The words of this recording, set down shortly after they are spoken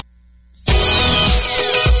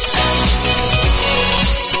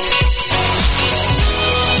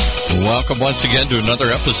Welcome once again to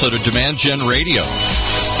another episode of Demand Gen Radio,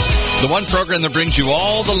 the one program that brings you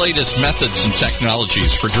all the latest methods and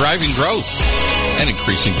technologies for driving growth and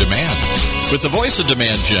increasing demand. With the voice of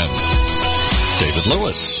Demand Gen, David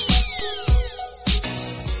Lewis.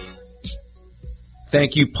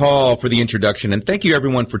 Thank you, Paul, for the introduction, and thank you,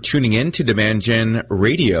 everyone, for tuning in to Demand Gen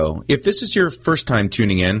Radio. If this is your first time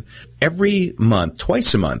tuning in, every month,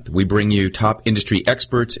 twice a month, we bring you top industry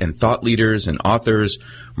experts and thought leaders and authors,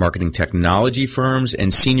 marketing technology firms,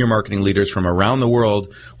 and senior marketing leaders from around the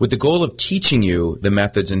world with the goal of teaching you the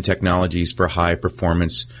methods and technologies for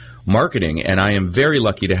high-performance marketing. And I am very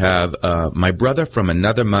lucky to have my brother from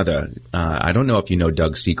another mother. I don't know if you know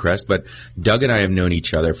Doug Seacrest, but Doug and I have known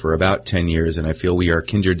each other for about 10 years, and I feel we are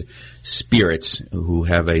kindred spirits who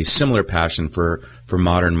have a similar passion for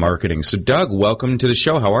modern marketing. So, Doug, welcome to the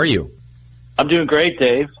show. How are you? I'm doing great,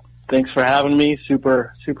 Dave. Thanks for having me.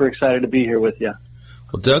 Super excited to be here with you.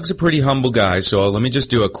 Well, Doug's a pretty humble guy, so let me just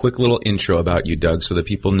do a quick little intro about you, Doug, so that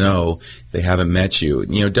people know if they haven't met you.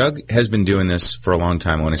 You know, Doug has been doing this for a long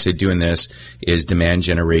time. When I say doing this, is demand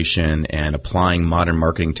generation and applying modern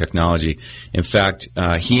marketing technology. In fact,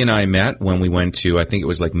 he and I met when we went to, I think it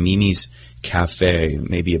was like Mimi's Cafe,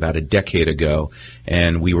 maybe about a decade ago,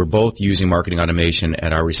 and we were both using marketing automation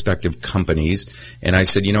at our respective companies. And I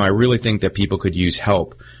said, you know, I really think that people could use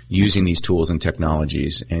help using these tools and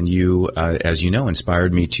technologies. And you, as you know,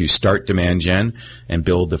 inspired me to start Demand Gen and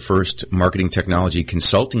build the first marketing technology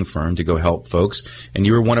consulting firm to go help folks. And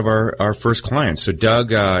you were one of our first clients. So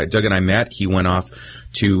Doug and I met. He went off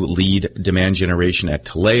to lead demand generation at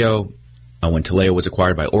Taleo. When Taleo was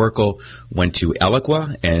acquired by Oracle, went to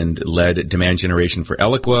Eloqua and led demand generation for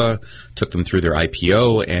Eloqua, took them through their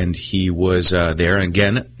IPO, and he was there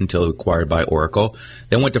again until acquired by Oracle.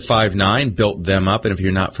 Then went to Five9, built them up, and if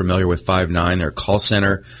you're not familiar with Five9, they're a call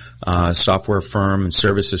center software firm and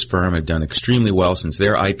services firm, have done extremely well since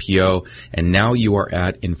their IPO, and now you are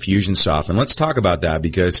at Infusionsoft. And let's talk about that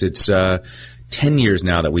because it's 10 years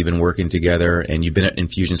now that we've been working together, and you've been at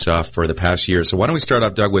Infusionsoft for the past year. So why don't we start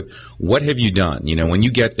off, Doug, with what have you done? You know, when you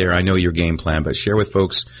get there, I know your game plan, but share with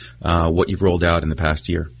folks what you've rolled out in the past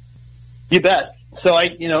year. You bet. So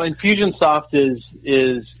Infusionsoft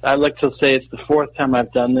is I like to say it's the fourth time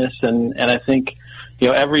I've done this, and I think, you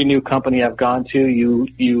know, every new company I've gone to,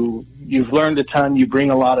 you've learned a ton, you bring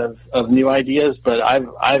a lot of new ideas, but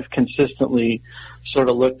I've consistently sort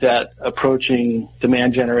of looked at approaching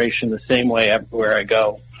demand generation the same way everywhere I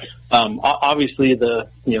go. Obviously, the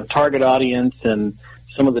target audience and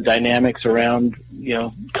some of the dynamics around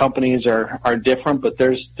companies are different, but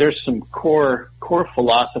there's some core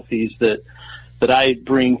philosophies that I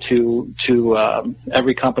bring to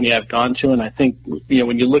every company I've gone to, and I think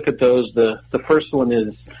when you look at those, the first one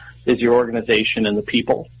is your organization and the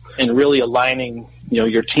people, and really aligning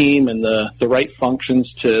your team and the right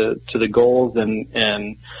functions to the goals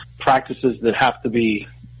and practices that have to be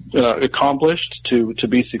accomplished to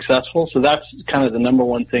be successful. So that's kind of the number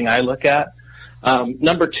one thing I look at.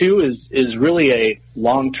 Number two is really a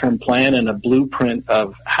long-term plan and a blueprint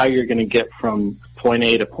of how you're going to get from point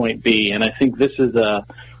A to point B. And I think this is a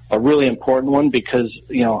really important one because,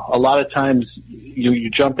 a lot of times you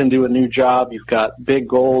jump into a new job, you've got big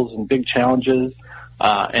goals and big challenges,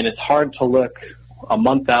 and it's hard to look a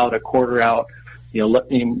month out, a quarter out,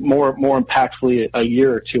 more impactfully a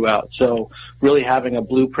year or two out. So really having a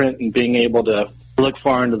blueprint and being able to look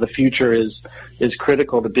far into the future is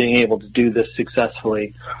critical to being able to do this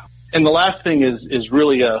successfully. And the last thing is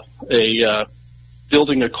really a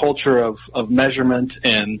building a culture of measurement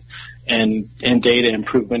and data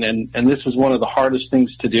improvement. And this is one of the hardest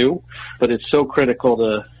things to do, but it's so critical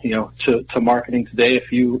to marketing today.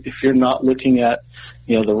 If you're not looking at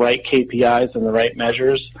the right KPIs and the right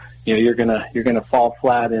measures, you're gonna fall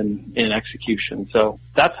flat in execution. So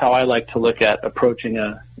that's how I like to look at approaching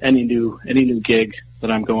any new gig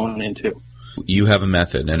that I'm going into. You have a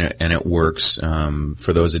method, and it works.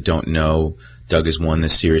 For those that don't know, Doug has won the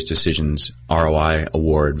Serious Decisions ROI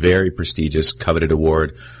Award, very prestigious, coveted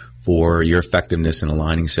award for your effectiveness in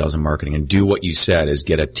aligning sales and marketing. And do what you said, is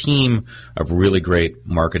get a team of really great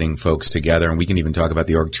marketing folks together. And we can even talk about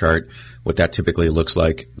the org chart, what that typically looks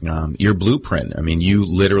like. Your blueprint, I mean, you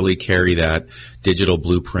literally carry that digital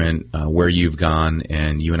blueprint where you've gone,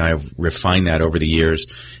 and you and I have refined that over the years.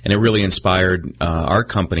 And it really inspired our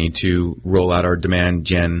company to roll out our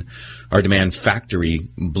Demand Factory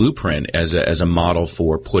blueprint as a model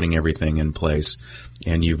for putting everything in place.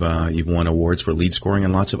 and you've won awards for lead scoring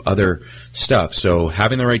and lots of other stuff. So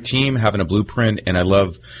having the right team, having a blueprint, and I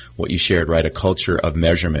love what you shared, right? A culture of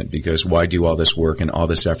measurement, because why do all this work and all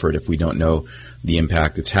this effort if we don't know the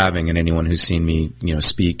impact it's having? And anyone who's seen me,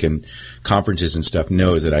 speak in conferences and stuff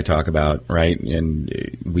knows that I talk about, right?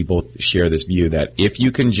 And we both share this view that if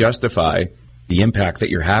you can justify the impact that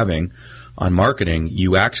you're having on marketing,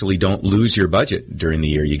 you actually don't lose your budget during the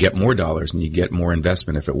year. You get more dollars and you get more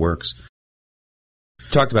investment if it works.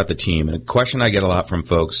 Talked about the team, and a question I get a lot from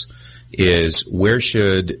folks is, where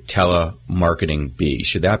should telemarketing be?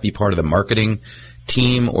 Should that be part of the marketing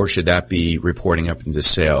team, or should that be reporting up into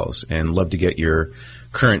sales? And love to get your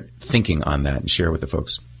current thinking on that and share with the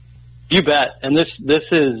folks. You bet. And this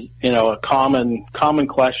is, a common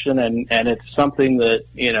question, and it's something that,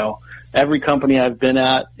 every company I've been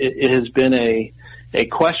at, it has been a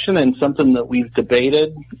question and something that we've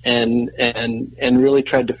debated and really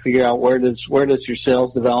tried to figure out where does your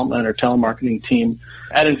sales development or telemarketing team.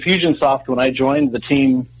 At Infusionsoft, when I joined, the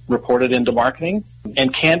team reported into marketing,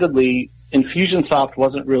 and candidly, Infusionsoft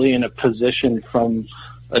wasn't really in a position from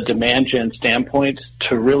a demand gen standpoint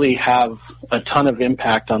to really have a ton of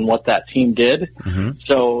impact on what that team did. Mm-hmm.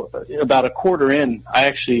 So about a quarter in, I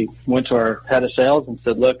actually went to our head of sales and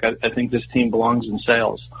said, look, I think this team belongs in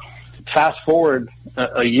sales. Fast forward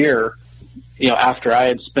a year, after I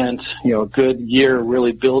had spent, a good year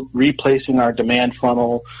really replacing our demand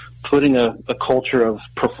funnel, putting a culture of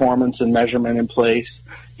performance and measurement in place,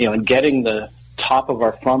 and getting the top of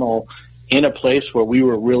our funnel in a place where we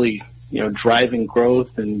were really, driving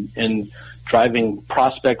growth and driving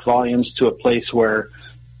prospect volumes to a place where,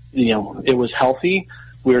 it was healthy.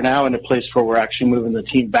 We're now in a place where we're actually moving the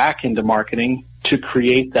team back into marketing to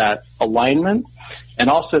create that alignment, and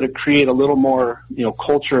also to create a little more,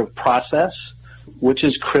 culture of process, which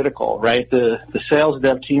is critical, right? The sales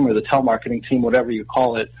dev team or the telemarketing team, whatever you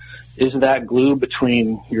call it, is that glue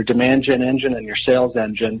between your demand gen engine and your sales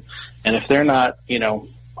engine. And if they're not,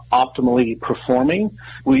 optimally performing,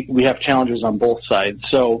 we have challenges on both sides.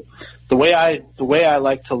 So the way I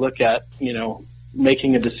like to look at,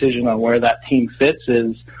 making a decision on where that team fits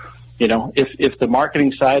is, if the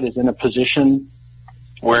marketing side is in a position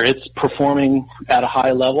where it's performing at a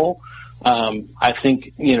high level, I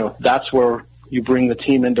think, that's where you bring the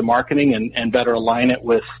team into marketing and better align it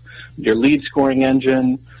with your lead scoring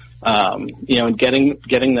engine, and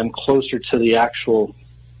getting them closer to the actual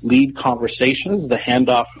lead conversations, the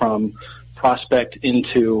handoff from prospect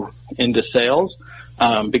into sales,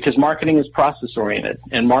 because marketing is process oriented,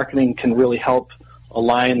 and marketing can really help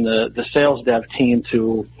align the sales dev team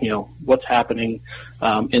to, what's happening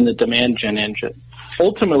in the demand gen engine.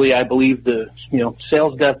 Ultimately, I believe the,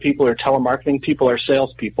 sales dev people or telemarketing people are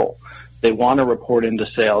salespeople. They want to report into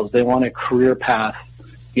sales. They want a career path,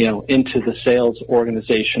 into the sales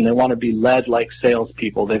organization. They want to be led like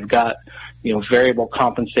salespeople. They've got, variable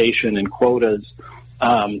compensation and quotas.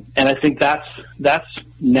 And I think that's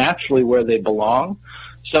naturally where they belong.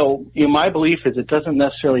 So, my belief is it doesn't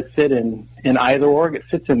necessarily fit in either org. It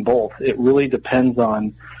fits in both. It really depends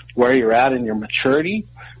on where you're at in your maturity.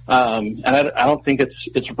 And I don't think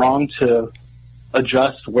it's wrong to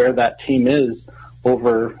adjust where that team is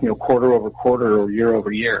over, quarter over quarter or year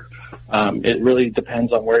over year. It really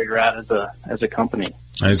depends on where you're at as a company.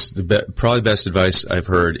 As probably best advice I've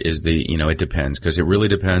heard is it depends, because it really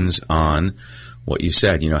depends on what you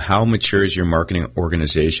said. How mature is your marketing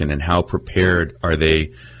organization, and how prepared are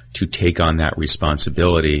they to take on that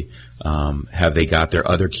responsibility? Have they got their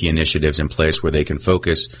other key initiatives in place where they can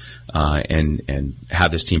focus and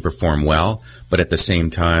have this team perform well, but at the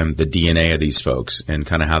same time, the DNA of these folks and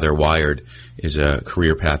kind of how they're wired is a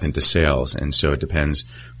career path into sales. And so it depends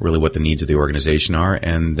really what the needs of the organization are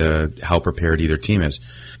and how prepared either team is.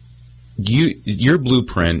 Your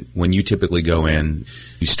blueprint, when you typically go in,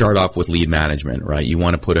 you start off with lead management, right? You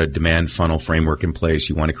want to put a demand funnel framework in place.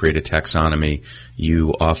 You want to create a taxonomy.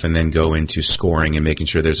 You often then go into scoring and making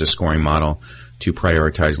sure there's a scoring model to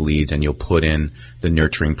prioritize leads, and you'll put in the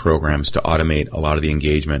nurturing programs to automate a lot of the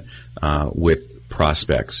engagement with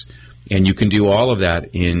prospects. And you can do all of that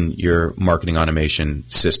in your marketing automation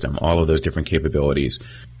system, all of those different capabilities.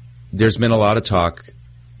 There's been a lot of talk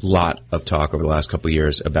over the last couple of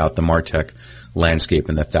years about the MarTech landscape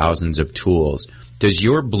and the thousands of tools. Does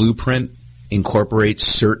your blueprint incorporate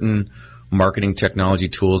certain marketing technology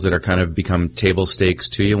tools that are kind of become table stakes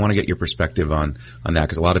to you? I want to get your perspective on that,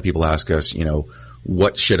 because a lot of people ask us,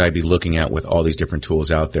 what should I be looking at with all these different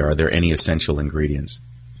tools out there? Are there any essential ingredients?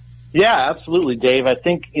 Yeah, absolutely, Dave. I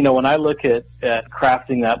think, when I look at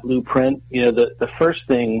crafting that blueprint, the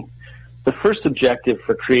first objective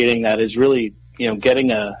for creating that is really, getting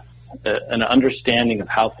a an understanding of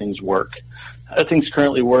how things work. How things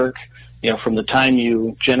currently work, from the time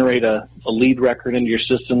you generate a lead record into your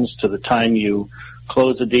systems to the time you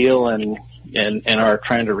close a deal and are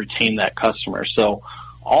trying to retain that customer. So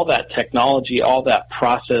all that technology, all that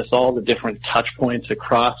process, all the different touch points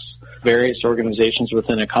across various organizations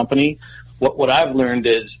within a company, what I've learned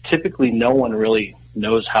is typically no one really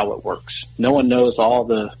knows how it works. No one knows all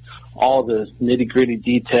the nitty-gritty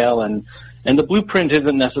detail, and the blueprint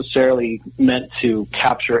isn't necessarily meant to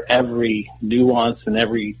capture every nuance and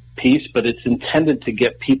every piece, but it's intended to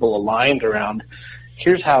get people aligned around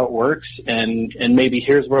here's how it works, and maybe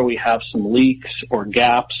here's where we have some leaks or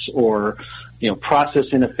gaps or process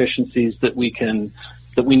inefficiencies that we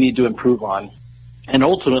need to improve on. And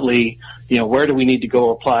ultimately, where do we need to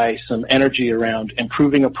go apply some energy around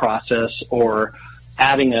improving a process or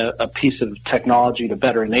adding a piece of technology to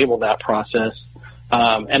better enable that process.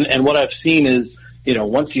 And what I've seen is,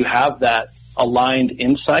 once you have that aligned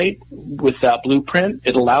insight with that blueprint,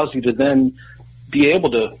 it allows you to then be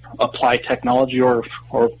able to apply technology or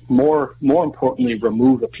more importantly,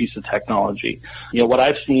 remove a piece of technology. What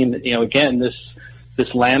I've seen, again, this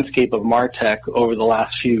landscape of MarTech over the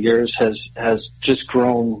last few years has just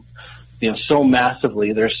grown, so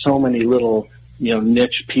massively. There's so many little,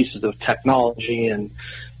 niche pieces of technology and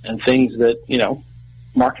things that,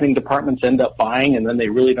 marketing departments end up buying and then they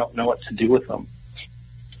really don't know what to do with them.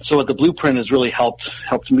 So what the blueprint has really helped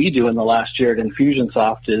me do in the last year at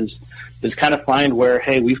Infusionsoft is kind of find where,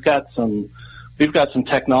 hey, we've got some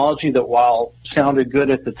technology that while sounded good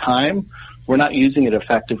at the time, we're not using it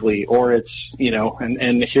effectively, or it's,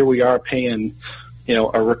 and here we are paying,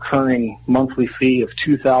 a recurring monthly fee of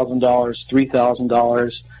 $2,000,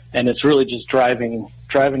 $3,000, and it's really just driving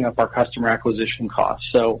up our customer acquisition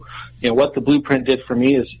costs. So, what the blueprint did for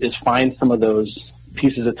me is find some of those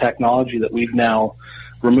pieces of technology that we've now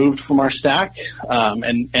removed from our stack,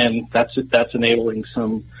 and that's enabling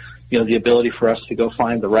some, the ability for us to go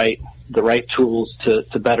find the right tools to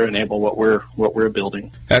better enable what we're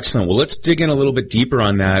building. Excellent. Well, let's dig in a little bit deeper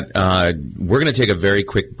on that. We're going to take a very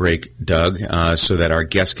quick break, Doug, so that our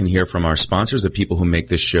guests can hear from our sponsors, the people who make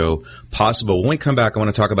this show possible. When we come back, I want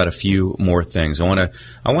to talk about a few more things. I want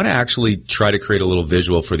to actually try to create a little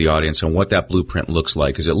visual for the audience on what that blueprint looks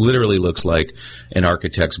like, because it literally looks like an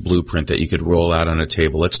architect's blueprint that you could roll out on a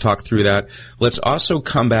table. Let's talk through that. Let's also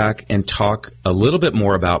come back and talk a little bit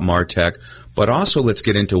more about MarTech, but also let's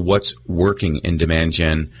get into what's working in demand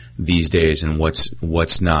gen these days and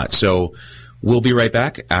what's not. So we'll be right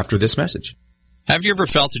back after this message. Have you ever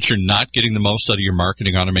felt that you're not getting the most out of your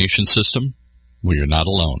marketing automation system? Well, you're not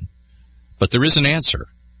alone. But there is an answer.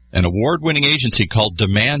 An award-winning agency called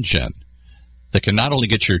Demand Gen that can not only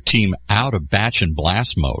get your team out of batch and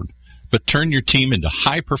blast mode, but turn your team into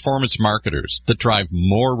high-performance marketers that drive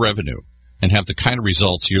more revenue and have the kind of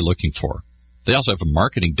results you're looking for. They also have a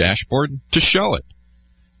marketing dashboard to show it.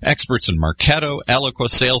 Experts in Marketo, Eloqua,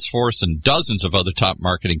 Salesforce, and dozens of other top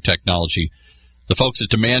marketing technology. The folks at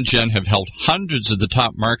Demand Gen have helped hundreds of the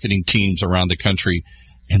top marketing teams around the country,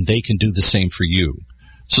 and they can do the same for you.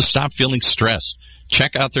 So stop feeling stressed.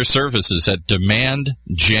 Check out their services at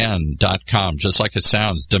demandgen.com, just like it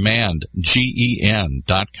sounds,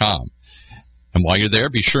 demandgen.com. And while you're there,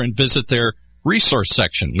 be sure and visit their resource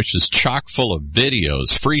section, which is chock full of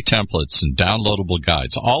videos, free templates, and downloadable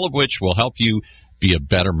guides, all of which will help you be a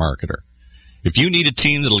better marketer. If you need a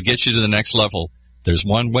team that'll get you to the next level, there's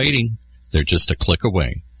one waiting. They're just a click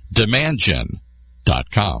away.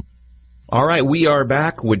 demandgen.com. All right, we are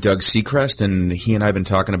back with Doug Sechrest, and he and I have been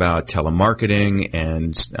talking about telemarketing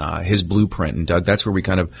and his blueprint. And Doug, that's where we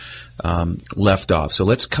kind of left off. So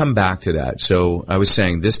let's come back to that. So I was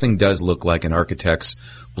saying this thing does look like an architect's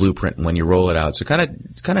blueprint when you roll it out. So kind of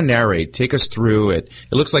narrate, take us through it.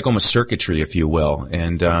 It looks like almost circuitry, if you will.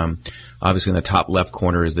 And obviously in the top left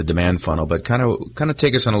corner is the demand funnel. But kind of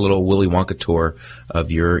take us on a little Willy Wonka tour of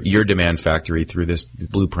your demand factory through this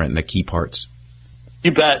blueprint and the key parts.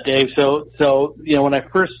 You bet, Dave. So when I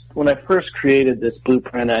first created this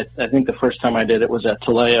blueprint, I think the first time I did it was at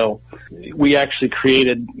Taleo. We actually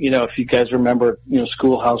created, if you guys remember,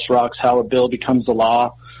 Schoolhouse Rock's How a Bill Becomes a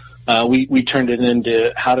Law. We turned it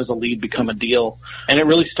into how does a lead become a deal, and it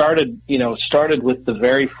really started with the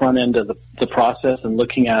very front end of the process and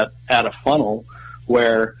looking at a funnel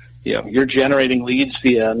where you're generating leads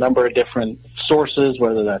via a number of different sources,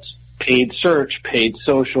 whether that's paid search, paid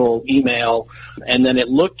social, email, and then it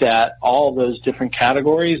looked at all those different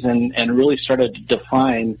categories and really started to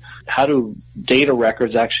define how do data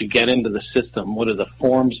records actually get into the system. What do the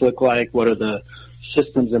forms look like? What are the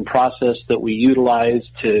systems and process that we utilize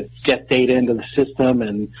to get data into the system?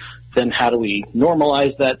 And then how do we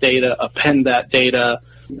normalize that data, append that data,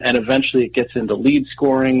 and eventually it gets into lead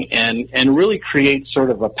scoring and really create sort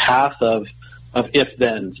of a path of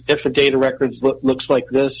if-thens. If a data record looks like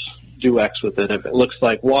this, do X with it. If it looks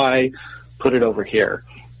like Y, put it over here.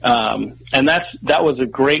 And that was a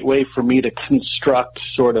great way for me to construct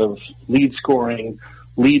sort of lead scoring,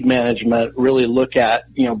 lead management, really look at,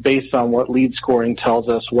 based on what lead scoring tells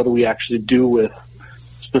us, what do we actually do with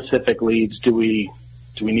specific leads? Do we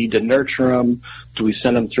need to nurture them? Do we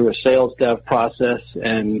send them through a sales dev process?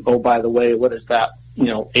 And, oh, by the way, what is that,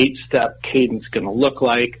 8-step cadence going to look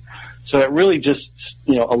like? So it really just,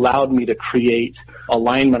 allowed me to create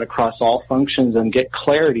alignment across all functions and get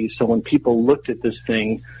clarity. So when people looked at this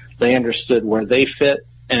thing, they understood where they fit.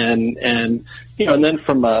 And then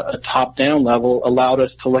from a top-down level, allowed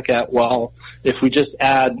us to look at, well, if we just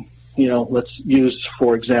add, let's use,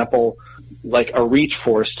 for example, like a reach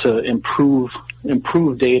force to improve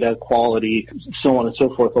data quality, so on and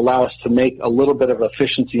so forth, allow us to make a little bit of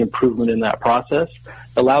efficiency improvement in that process,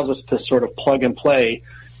 allows us to sort of plug and play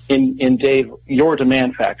in Dave, your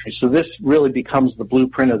demand factory. So this really becomes the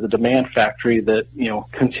blueprint of the demand factory that,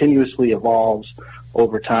 continuously evolves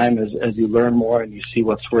over time as you learn more and you see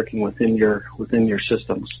what's working within your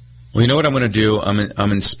systems. Well, you know what I'm going to do?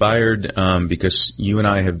 I'm inspired because you and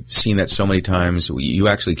I have seen that so many times. You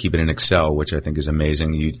actually keep it in Excel, which I think is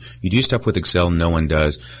amazing. You do stuff with Excel no one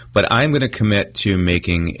does. But I'm going to commit to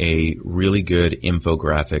making a really good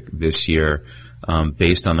infographic this year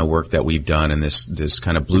based on the work that we've done, and this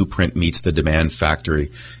kind of blueprint meets the demand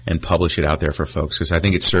factory, and publish it out there for folks, because I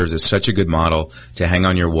think it serves as such a good model to hang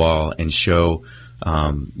on your wall and show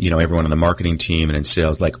everyone on the marketing team and in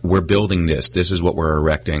sales, like, we're building this. This is what we're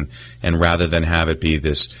erecting. And rather than have it be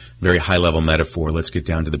this very high-level metaphor, let's get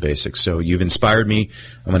down to the basics. So you've inspired me.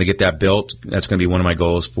 I'm going to get that built. That's going to be one of my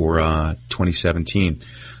goals for 2017.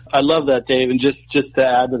 I love that, Dave. And just to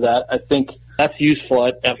add to that, I think that's useful.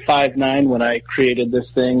 At 5.9, when I created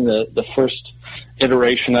this thing, the first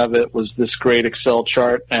iteration of it was this great Excel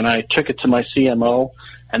chart, and I took it to my CMO.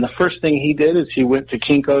 And the first thing he did is he went to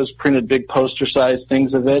Kinko's, printed big poster-sized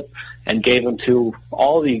things of it, and gave them to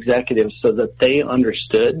all the executives so that they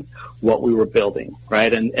understood what we were building,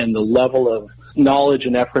 right? And the level of knowledge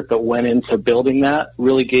and effort that went into building that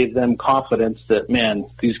really gave them confidence that, man,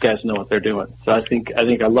 these guys know what they're doing. So I think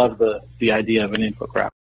I love the idea of an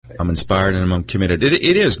infographic. I'm inspired and I'm committed. It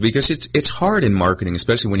is, because it's hard in marketing,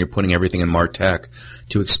 especially when you're putting everything in MarTech,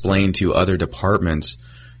 to explain to other departments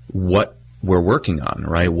what we're working on,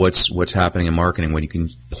 right? What's happening in marketing, when you can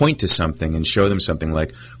point to something and show them something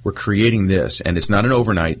like, we're creating this, and it's not an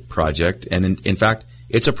overnight project, and in fact,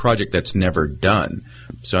 it's a project that's never done.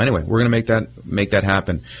 So anyway, we're going to make that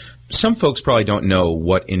happen. Some folks probably don't know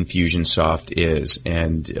what Infusionsoft is,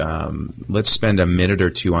 and let's spend a minute or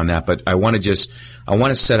two on that. But I want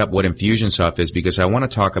to set up what Infusionsoft is, because I want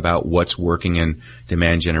to talk about what's working in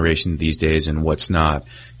demand generation these days and what's not.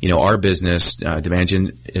 Our business, Demand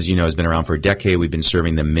Gen, as you know, has been around for a decade. We've been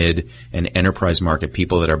serving the mid and enterprise market,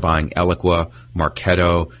 people that are buying Eloqua,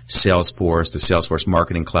 Marketo, Salesforce, the Salesforce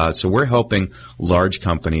Marketing Cloud. So we're helping large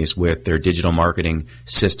companies with their digital marketing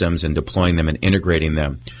systems and deploying them and integrating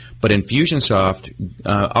them. But Infusionsoft,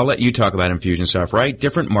 I'll let you talk about Infusionsoft, right?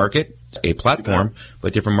 Different market, a platform,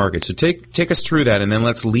 but different market. So take us through that, and then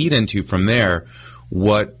let's lead into from there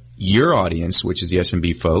what your audience, which is the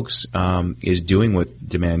SMB folks, is doing with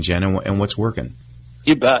Demand Gen and what's working.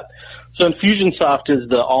 You bet. So Infusionsoft is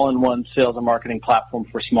the all-in-one sales and marketing platform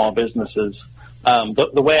for small businesses.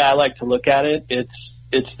 The way I like to look at it,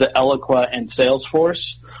 it's the Eloqua and Salesforce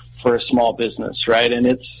for a small business, right? And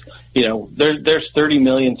it's, there's 30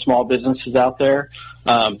 million small businesses out there.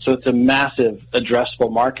 So it's a massive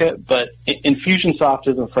addressable market, but Infusionsoft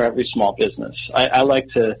isn't for every small business. I like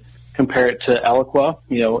to compare it to Eloqua.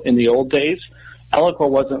 In the old days, Eloqua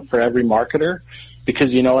wasn't for every marketer,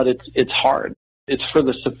 because you know what, it's hard. It's for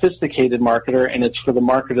the sophisticated marketer, and it's for the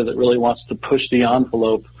marketer that really wants to push the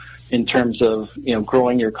envelope in terms of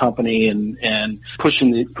growing your company and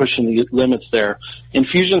pushing the limits there.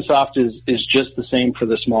 Infusionsoft is just the same for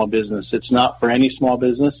the small business. It's not for any small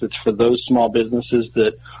business. It's for those small businesses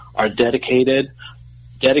that are dedicated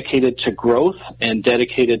to growth and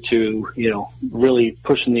dedicated to really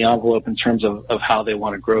pushing the envelope in terms of how they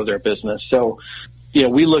want to grow their business. So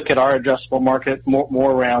we look at our addressable market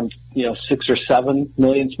more around 6 or 7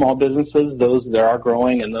 million small businesses, those that are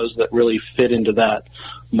growing and those that really fit into that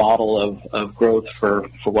model of growth for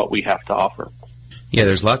what we have to offer. Yeah,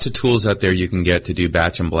 there's lots of tools out there you can get to do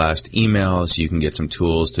batch and blast emails. You can get some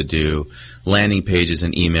tools to do landing pages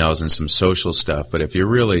and emails and some social stuff. But if you're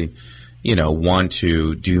really want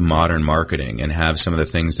to do modern marketing and have some of the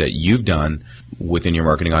things that you've done within your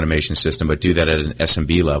marketing automation system, but do that at an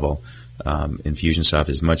SMB level, Infusionsoft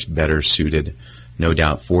is much better suited, no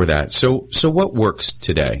doubt, for that. So what works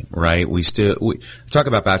today, right? We talk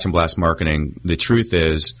about batch and blast marketing. The truth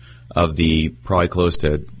is, of the probably close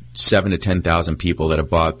to 7,000 to 10,000 people that have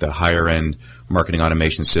bought the higher end marketing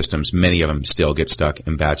automation systems, many of them still get stuck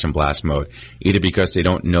in batch and blast mode, either because they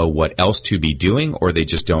don't know what else to be doing, or they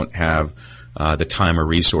just don't have the time or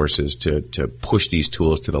resources to push these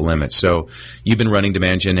tools to the limit. So you've been running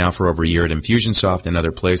Demand Gen now for over a year at Infusionsoft and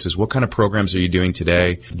other places. What kind of programs are you doing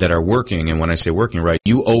today that are working? And when I say working, right,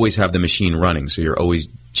 you always have the machine running, so you're always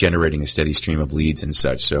generating a steady stream of leads and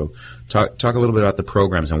such. So talk a little bit about the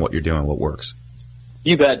programs and what you're doing, what works.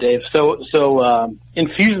 You bet, Dave. So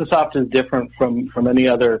Infusionsoft is different from any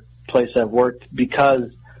other place I've worked because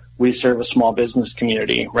we serve a small business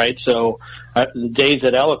community, right? So the days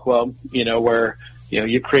at Eloqua, where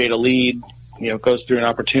you create a lead, goes through an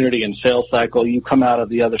opportunity and sales cycle, you come out of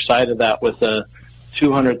the other side of that with a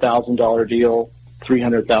 $200,000 deal,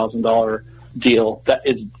 $300,000 deal.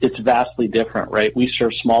 It's vastly different, right? We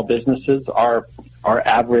serve small businesses. Our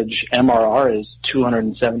average MRR is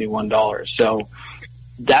 $271. So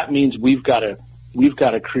that means we've got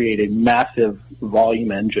to create a massive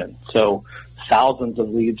volume engine. So thousands of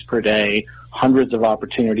leads per day, hundreds of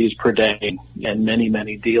opportunities per day, and many,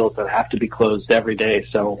 many deals that have to be closed every day.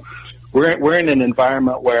 So we're in an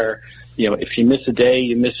environment where, if you miss a day,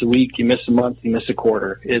 you miss a week, you miss a month, you miss a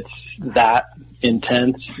quarter. It's that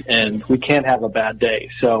intense, and we can't have a bad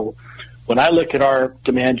day. So when I look at our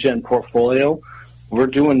Demand Gen portfolio, we're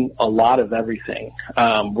doing a lot of everything.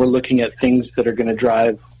 We're looking at things that are going to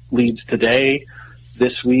drive leads today,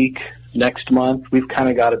 this week, next month. We've kind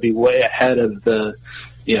of got to be way ahead of the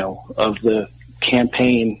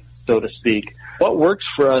campaign, so to speak. What works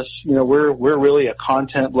for us, we're really a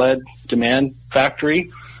content-led demand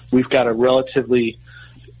factory. We've got a relatively,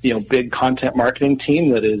 big content marketing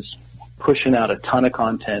team that is pushing out a ton of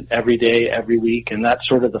content every day, every week, and that's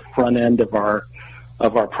sort of the front end of our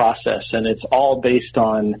process. And it's all based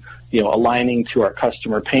on, aligning to our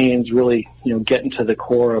customer pains, really, getting to the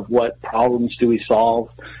core of what problems do we solve,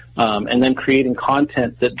 and then creating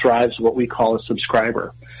content that drives what we call a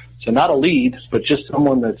subscriber. So not a lead, but just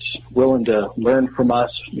someone that's willing to learn from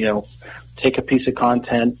us, take a piece of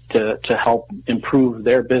content to help improve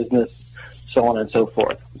their business, so on and so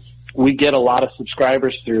forth. We get a lot of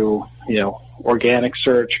subscribers through, organic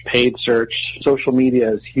search, paid search. Social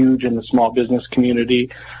media is huge in the small business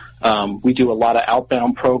community. We do a lot of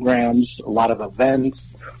outbound programs, a lot of events.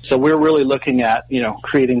 So we're really looking at,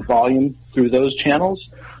 creating volume through those channels.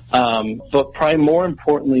 But probably more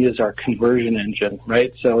importantly is our conversion engine,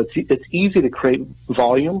 right? So it's easy to create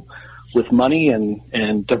volume with money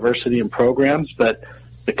and diversity in programs, but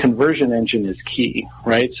the conversion engine is key,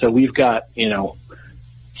 right? So we've got,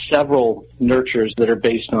 several nurtures that are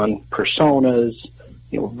based on personas,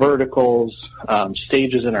 verticals,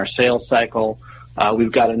 stages in our sales cycle.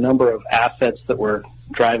 We've got a number of assets that we're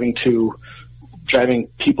driving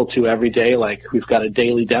people to every day. Like we've got a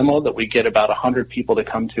daily demo that we get about 100 people to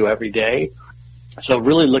come to every day. So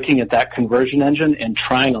really looking at that conversion engine and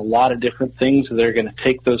trying a lot of different things that are going to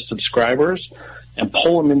take those subscribers and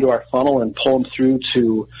pull them into our funnel and pull them through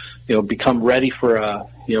to, become ready for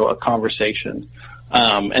a conversation.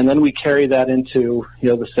 And then we carry that into,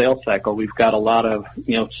 the sales cycle. We've got a lot of,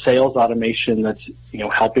 sales automation that's,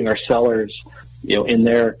 helping our sellers, in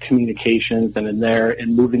their communications and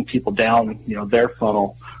in moving people down, their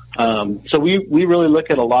funnel. So we really look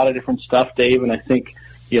at a lot of different stuff, Dave, and I think,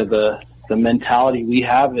 the mentality we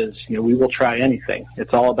have is, we will try anything.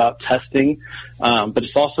 It's all about testing, but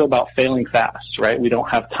it's also about failing fast, right? We don't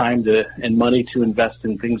have time and money to invest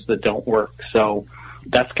in things that don't work. So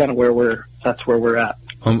that's kind of where we're at.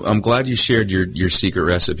 I'm glad you shared your secret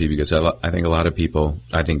recipe, because I think a lot of people,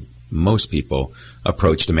 most people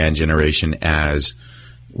approach demand generation as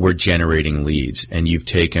we're generating leads, and you've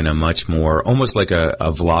taken a much more, almost like a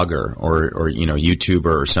vlogger or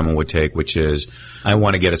YouTuber or someone would take, which is, I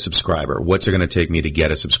want to get a subscriber. What's it going to take me to get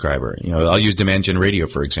a subscriber? I'll use Demand Gen Radio,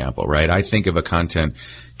 for example, right? I think of a content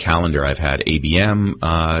calendar. I've had ABM,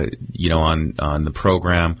 on the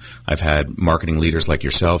program. I've had marketing leaders like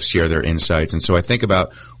yourself share their insights. And so I think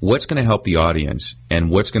about what's going to help the audience and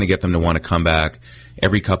what's going to get them to want to come back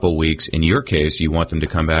every couple of weeks. In your case, you want them to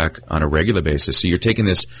come back on a regular basis. So you're taking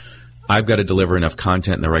this, I've got to deliver enough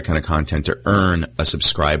content and the right kind of content to earn a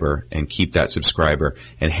subscriber and keep that subscriber.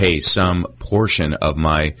 And hey, some portion of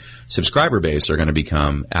my subscriber base are going to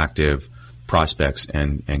become active prospects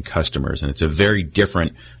and customers. And it's a very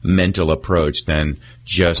different mental approach than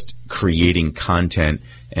just creating content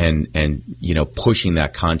and pushing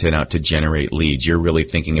that content out to generate leads. You're really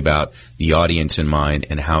thinking about the audience in mind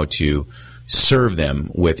and how to serve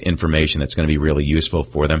them with information that's going to be really useful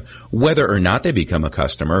for them, whether or not they become a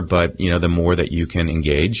customer. But, the more that you can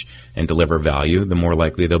engage and deliver value, the more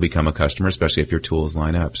likely they'll become a customer, especially if your tools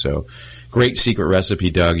line up. So great secret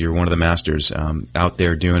recipe, Doug. You're one of the masters out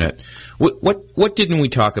there doing it. What didn't we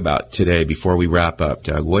talk about today before we wrap up,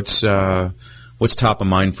 Doug? What's top of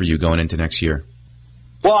mind for you going into next year?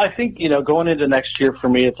 Well, I think, going into next year for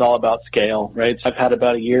me, it's all about scale, right? So I've had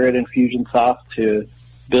about a year at Infusionsoft to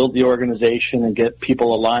build the organization and get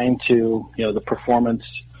people aligned to, the performance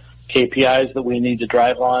KPIs that we need to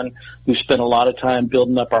drive on. We've spent a lot of time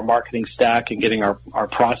building up our marketing stack and getting our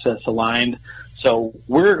process aligned. So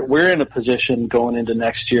we're in a position going into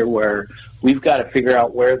next year where we've got to figure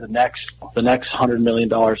out where the next $100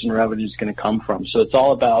 million in revenue is going to come from. So it's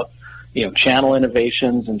all about, channel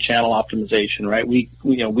innovations and channel optimization, right? We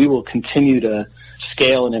will continue to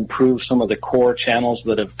scale and improve some of the core channels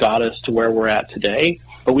that have got us to where we're at today.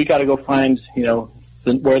 But we got to go find,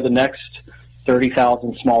 where the next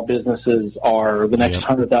 30,000 small businesses are, or the next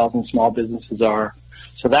 100,000 small businesses are.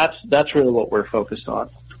 So that's really what we're focused on.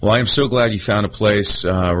 Well, I am so glad you found a place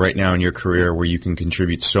right now in your career where you can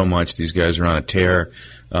contribute so much. These guys are on a tear.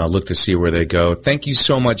 Look to see where they go. Thank you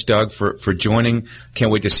so much, Doug, for joining.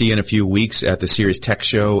 Can't wait to see you in a few weeks at the Sirius Tech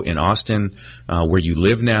Show in Austin, where you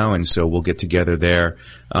live now, and so we'll get together there.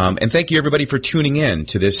 And thank you, everybody, for tuning in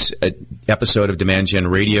to this episode of Demand Gen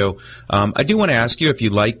Radio. I do want to ask you, if you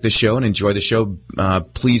like the show and enjoy the show,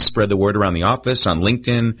 please spread the word around the office on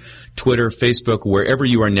LinkedIn, Twitter, Facebook, wherever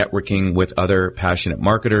you are networking with other passionate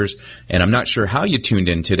marketers. And I'm not sure how you tuned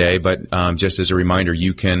in today, but just as a reminder,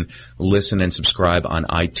 you can listen and subscribe on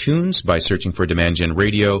iTunes by searching for Demand Gen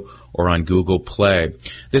Radio or on Google Play.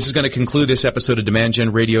 This is going to conclude this episode of Demand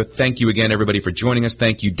Gen Radio. Thank you again, everybody, for joining us.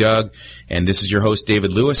 Thank you, Doug. And this is your host,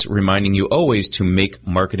 David Lewis, reminding you always to make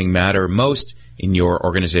marketing matter most in your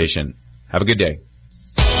organization. Have a good day.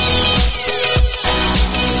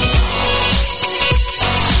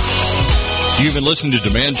 You've been listening to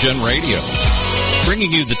Demand Gen Radio,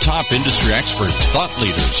 bringing you the top industry experts, thought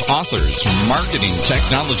leaders, authors, marketing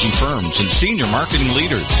technology firms, and senior marketing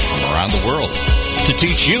leaders from around the world to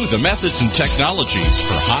teach you the methods and technologies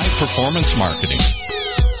for high-performance marketing.